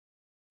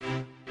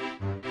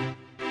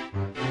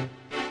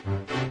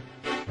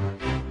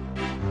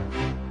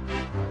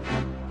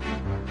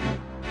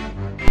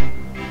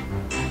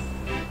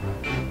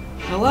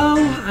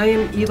I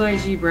am Eli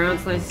G. Brown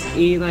 /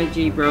 Eli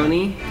G.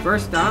 Brony.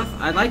 First off,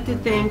 I'd like to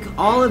thank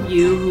all of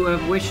you who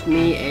have wished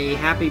me a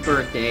happy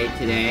birthday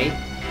today.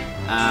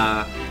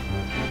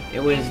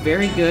 It was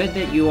very good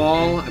that you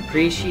all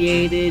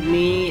appreciated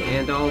me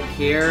and all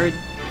cared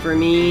for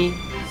me,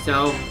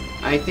 so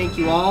I thank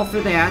you all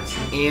for that,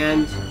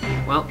 and,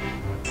 well,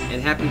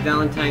 and happy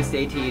Valentine's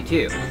Day to you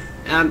too.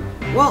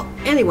 Well,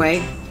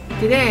 anyway,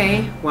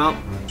 today, well,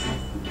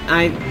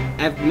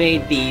 I've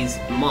made these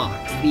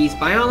MOCs, these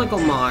Bionicle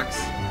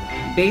MOCs,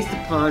 based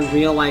upon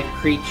real-life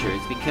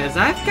creatures, because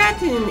I've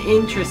gotten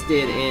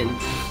interested in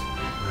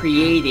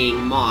creating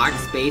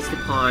MOCs based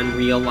upon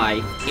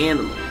real-life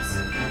animals.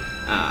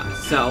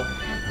 So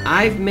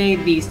I've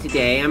made these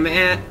today.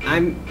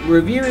 I'm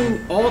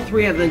reviewing all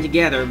three of them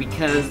together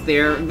because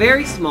they're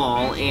very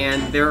small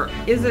and there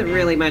isn't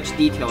really much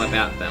detail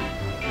about them.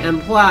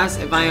 And plus,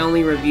 if I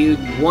only reviewed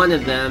one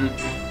of them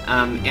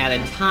at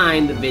a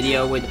time, the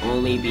video would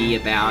only be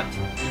about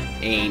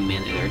a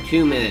minute or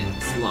 2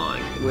 minutes long,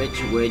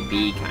 which would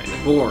be kind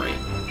of boring.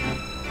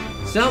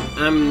 So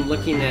I'm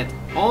looking at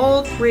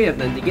all three of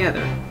them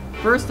together.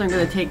 First, I'm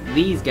going to take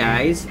these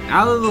guys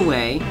out of the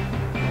way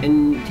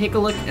and take a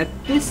look at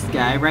this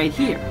guy right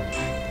here.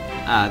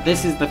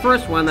 This is the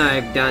first one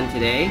I've done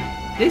today.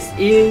 This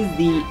is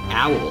the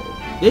owl.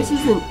 This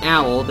is an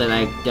owl that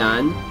I've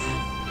done.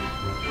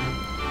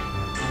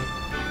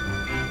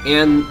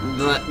 And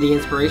the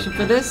inspiration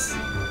for this?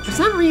 For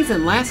some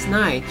reason, last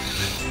night,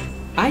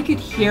 I could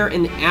hear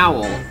an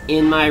owl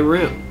in my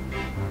room.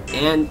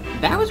 And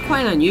that was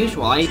quite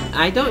unusual.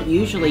 I don't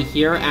usually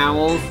hear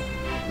owls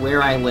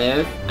where I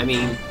live. I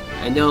mean,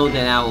 I know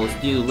that owls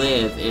do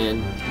live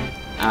in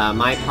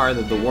my part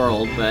of the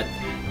world, but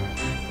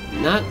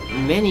not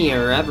many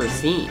are ever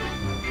seen.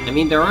 I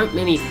mean, there aren't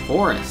many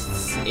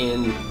forests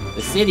in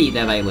the city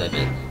that I live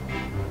in.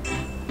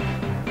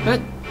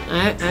 But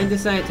I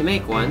decided to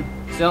make one.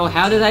 So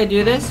how did I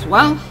do this?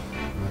 Well,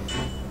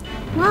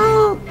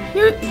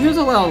 here's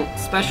a little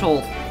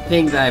special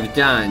thing that I've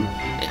done.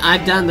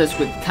 I've done this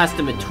with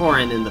custom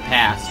Matoran in the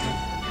past.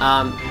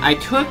 I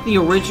took the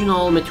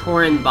original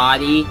Matoran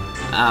body,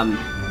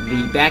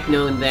 the back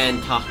known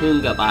then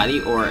Tahunga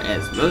body, or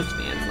as most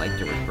fans like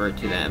to refer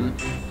to them,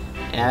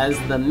 as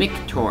the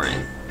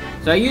Mictoran.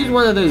 So I used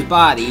one of those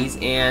bodies,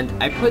 and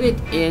I put it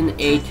in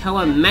a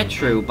Toa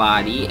Metro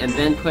body, and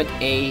then put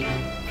a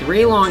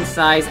 3-long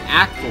size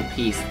axle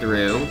piece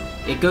through.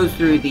 It goes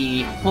through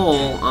the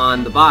hole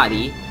on the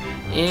body,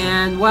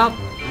 and well,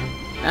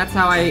 that's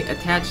how I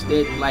attached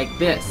it like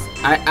this.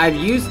 I've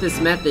used this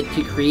method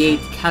to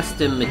create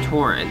custom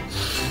Matoran,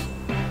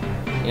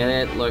 and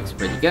it looks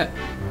pretty good.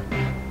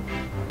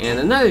 And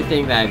another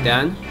thing that I've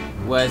done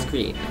was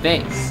create the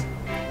face.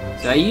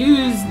 So I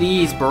used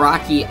these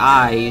Baraki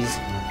eyes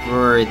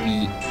for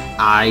the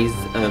eyes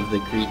of the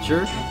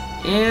creature,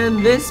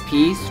 and this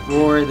piece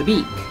for the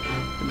beak.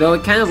 Though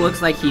it kind of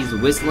looks like he's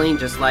whistling,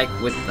 just like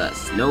with the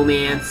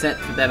snowman set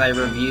that I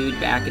reviewed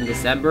back in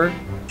December.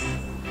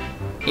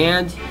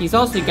 And he's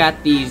also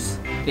got these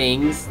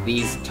things,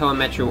 these Toa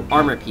Metro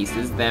armor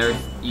pieces that are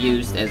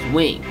used as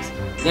wings.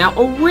 Now,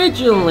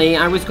 originally,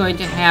 I was going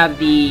to have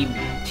the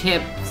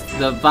tips,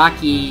 the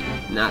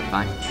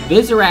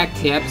Visorak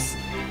tips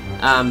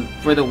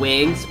for the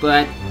wings,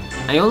 but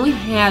I only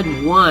had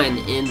one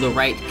in the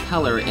right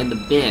color in the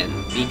bin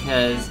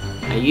because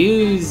I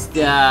used,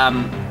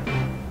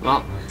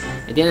 well,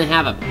 I didn't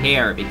have a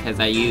pair because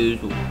I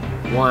used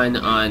one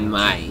on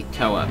my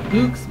Toa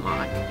Books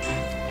MOC.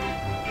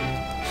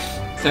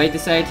 So I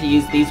decided to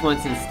use these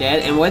ones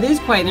instead, and what is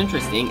quite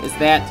interesting is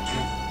that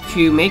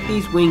to make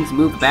these wings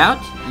move about,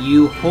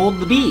 you hold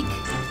the beak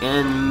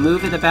and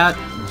move it about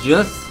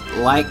just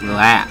like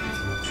that.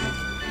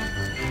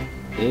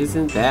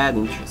 Isn't that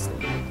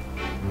interesting?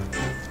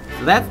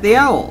 So that's the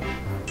owl.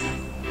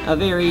 A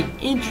very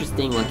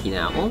interesting looking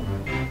owl.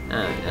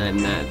 I'm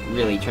not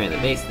really trying to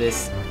base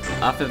this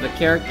off of a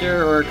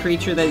character or a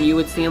creature that you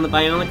would see in the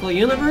Bionicle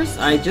universe.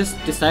 I just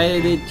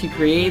decided to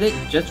create it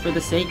just for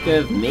the sake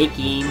of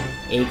making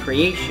a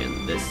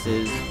creation. This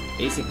is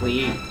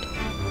basically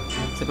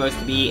supposed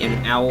to be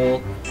an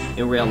owl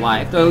in real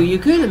life, though you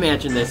could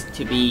imagine this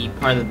to be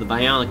part of the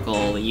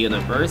Bionicle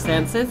universe,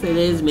 and since it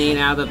is made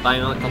out of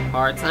Bionicle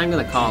parts, I'm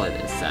going to call it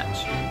as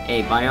such,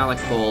 a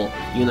Bionicle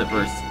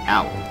universe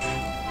owl.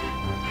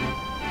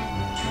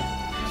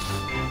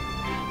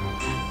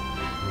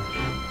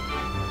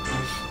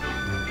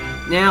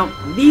 Now,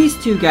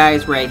 these two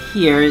guys right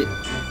here,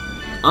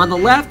 on the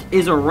left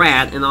is a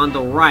rat, and on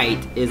the right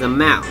is a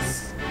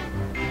mouse.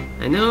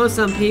 I know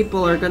some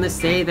people are gonna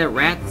say that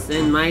rats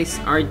and mice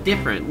are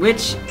different,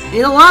 which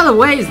in a lot of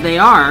ways they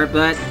are,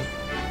 but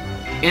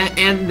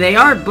and they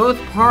are both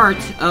part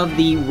of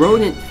the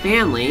rodent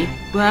family,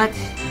 but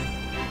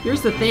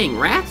here's the thing,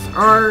 rats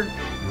are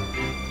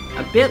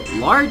a bit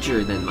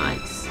larger than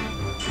mice.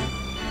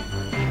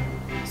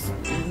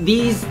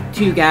 These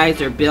two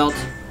guys are built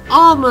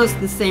almost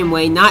the same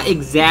way, not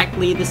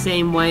exactly the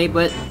same way,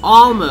 but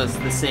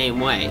almost the same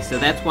way, so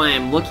that's why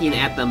I'm looking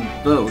at them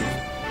both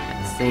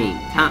at the same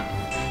time.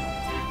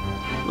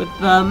 With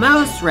the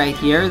mouse right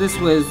here, this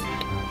was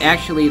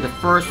actually the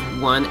first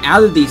one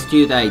out of these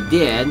two that I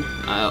did,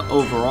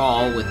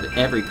 overall, with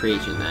every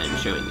creation that I'm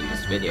showing in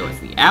this video. It's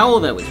the owl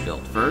that was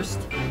built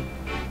first.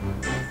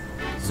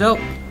 So,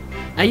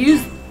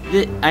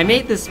 I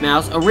made this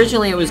mouse.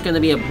 Originally it was going to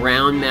be a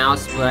brown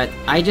mouse, but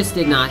I just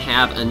did not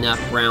have enough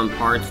brown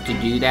parts to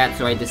do that,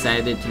 so I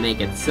decided to make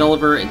it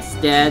silver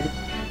instead.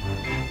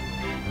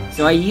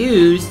 So I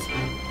used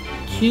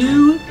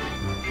two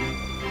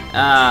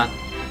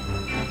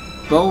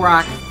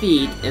Bow-Rock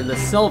feet in the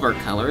silver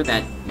color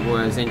that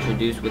was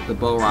introduced with the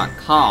Bow-Rock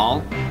call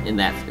in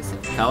that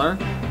specific color.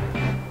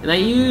 And I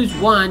used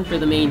one for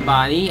the main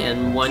body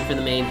and one for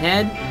the main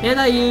head, and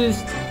I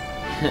used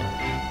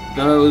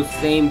those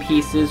same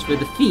pieces for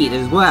the feet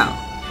as well.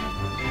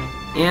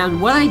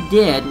 And what I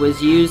did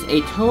was use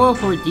a Toa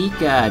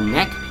Hordeca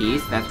neck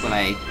piece, that's what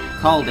I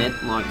called it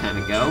a long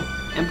time ago,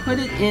 and put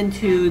it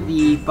into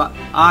the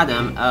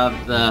bottom of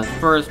the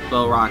first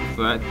Bow-Rock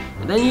foot,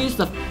 and then use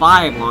the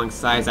 5 long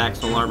size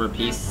axle armor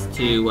piece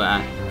to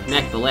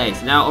connect the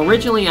legs. Now,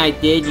 originally I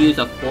did use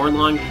a 4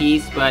 long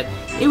piece, but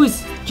it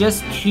was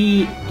just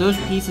those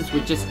pieces were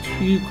just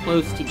too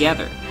close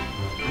together.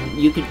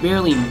 You could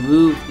barely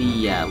move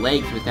the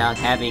legs without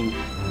having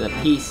the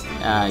piece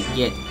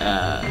get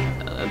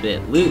a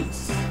bit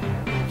loose.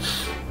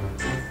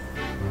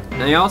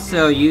 And I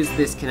also used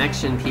this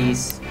connection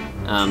piece,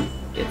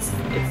 it's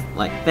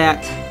like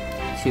that,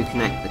 to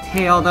connect the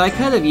tail, though I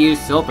could have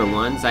used silver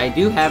ones. I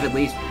do have at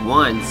least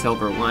one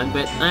silver one,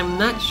 but I'm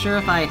not sure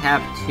if I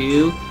have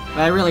 2,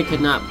 but I really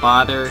could not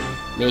bother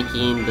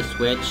making the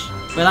switch.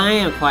 But I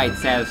am quite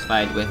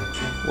satisfied with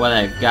what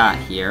I've got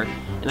here.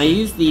 And I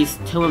used these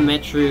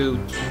Tomometru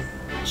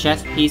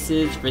chest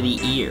pieces for the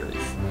ears.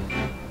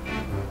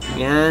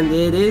 And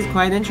it is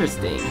quite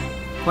interesting.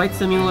 Quite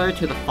similar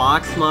to the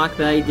Fox MOC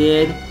that I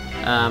did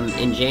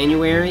in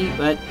January,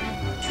 but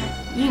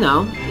you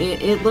know,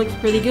 it looks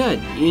pretty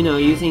good. You know,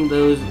 using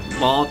those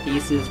ball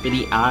pieces for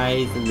the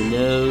eyes and the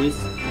nose,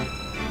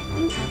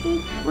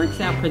 it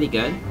works out pretty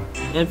good.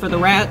 And for the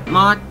rat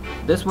MOC,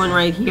 this one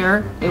right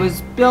here, it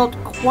was built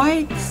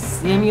quite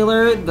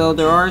similar, though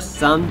there are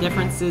some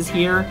differences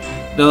here.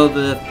 Though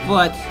the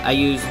foot, I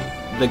used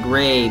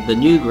the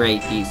new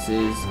gray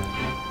pieces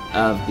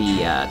of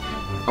the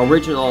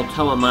original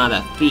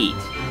Toamata feet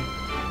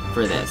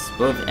for this,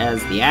 both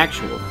as the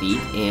actual feet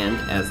and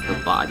as the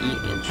body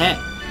and head.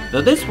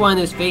 Though this one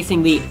is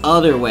facing the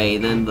other way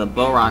than the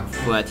Bow-Rock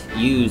foot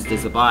used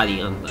as a body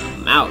on the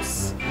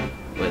mouse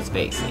was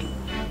facing.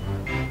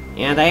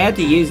 And I had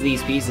to use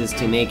these pieces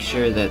to make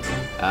sure that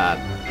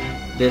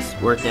this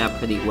worked out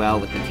pretty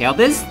well with the tail.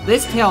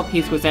 This tail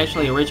piece was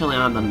actually originally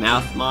on the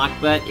mouse MOC,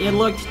 but it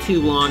looked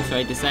too long, so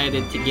I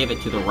decided to give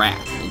it to the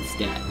rat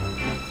instead.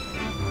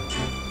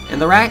 And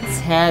the rat's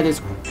head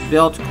is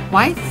built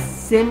quite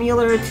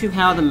similar to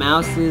how the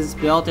mouse is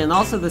built, and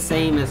also the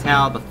same as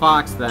how the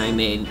fox that I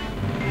made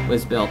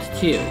was built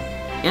too.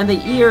 And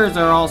the ears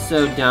are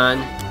also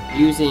done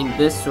using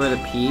this sort of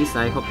piece.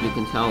 I hope you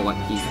can tell what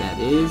piece that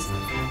is.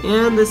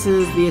 And this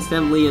is the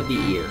assembly of the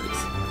ears.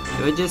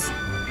 So I just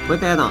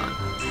put that on.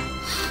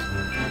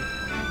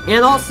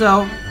 And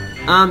also,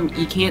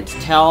 you can't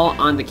tell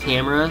on the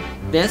camera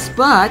this,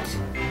 but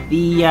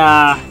the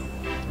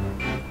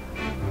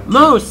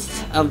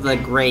most of the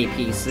gray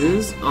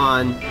pieces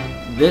on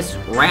this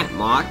rat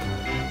MOC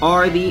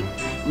are the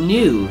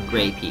new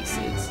gray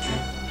pieces.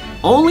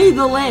 Only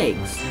the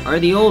legs are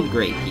the old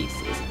gray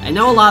pieces. I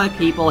know a lot of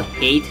people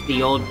hate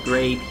the old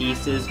gray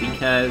pieces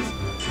because,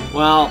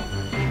 well,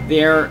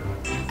 they're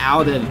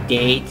out of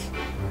date.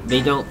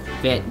 They don't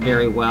fit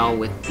very well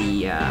with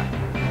the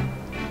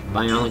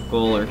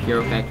Bionicle or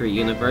Hero Factory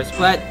universe,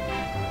 but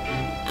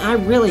I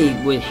really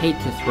would hate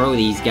to throw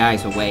these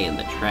guys away in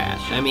the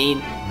trash. I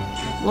mean,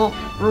 well,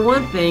 for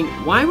one thing,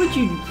 why would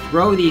you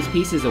throw these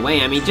pieces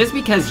away? I mean, just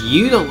because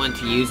you don't want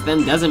to use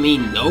them doesn't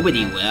mean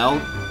nobody will.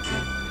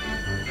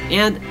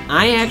 And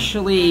I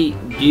actually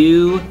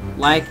do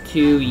like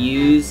to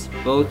use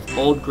both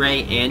old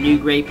gray and new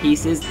gray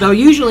pieces, though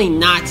usually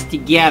not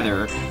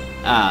together,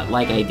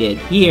 like I did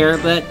here,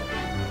 but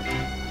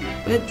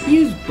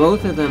use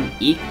both of them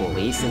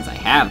equally since I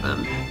have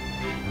them.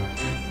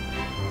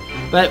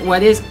 But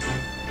what is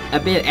a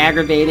bit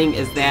aggravating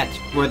is that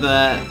for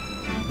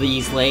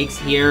these legs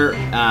here,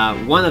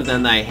 one of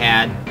them that I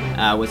had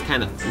was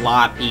kind of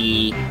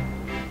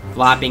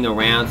flopping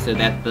around so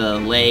that the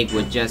leg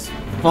would just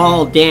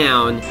fall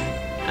down,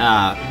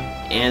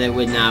 and it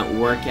would not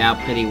work out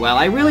pretty well.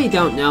 I really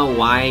don't know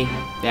why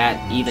that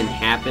even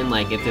happened,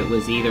 like if it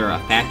was either a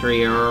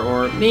factory error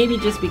or maybe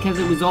just because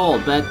it was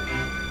old, but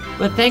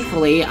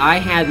thankfully I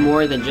had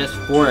more than just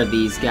 4 of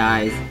these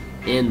guys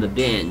in the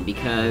bin,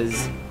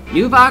 because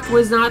Nuvok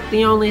was not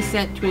the only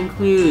set to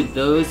include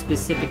those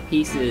specific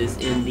pieces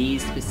in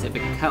these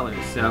specific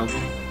colors, so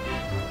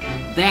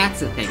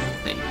that's a thankful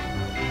thing.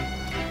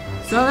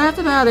 So that's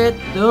about it.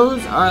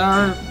 Those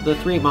are the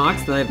 3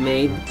 MOCs that I've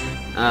made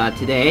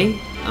today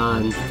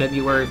on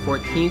February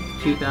 14th,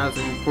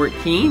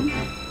 2014.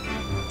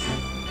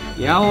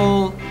 The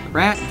owl, the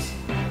rat,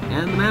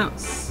 and the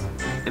mouse.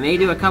 I may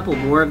do a couple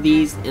more of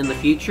these in the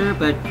future,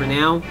 but for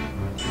now,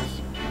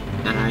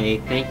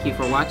 I thank you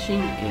for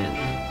watching,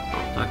 and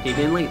I'll talk to you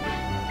again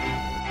later.